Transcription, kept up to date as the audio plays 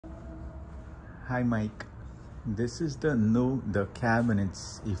Hi Mike, this is the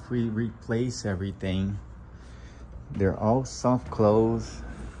cabinets. If we replace everything, they're all soft close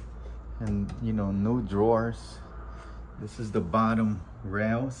and no drawers. This is the bottom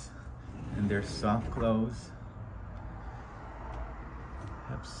rails and they're soft close.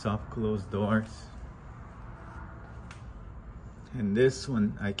 Have soft closed doors. And this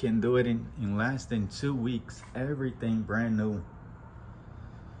one I can do it in less than 2 weeks. Everything brand new.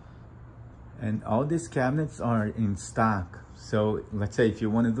 And all these cabinets are in stock. So let's say if you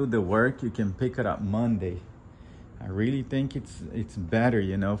want to do the work, you can pick it up Monday. I really think it's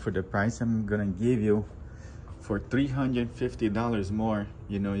better, for the price I'm gonna give you. For $350 more,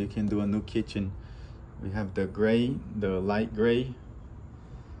 you can do a new kitchen. We have the gray, the light gray,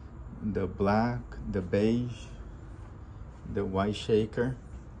 the black, the beige, the white shaker.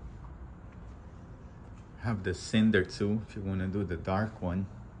 Have the cinder too, if you want to do the dark one.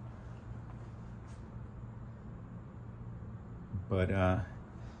 But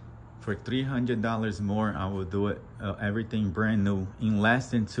for $300 more, I will do it everything brand new in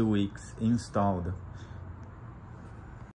less than 2 weeks installed.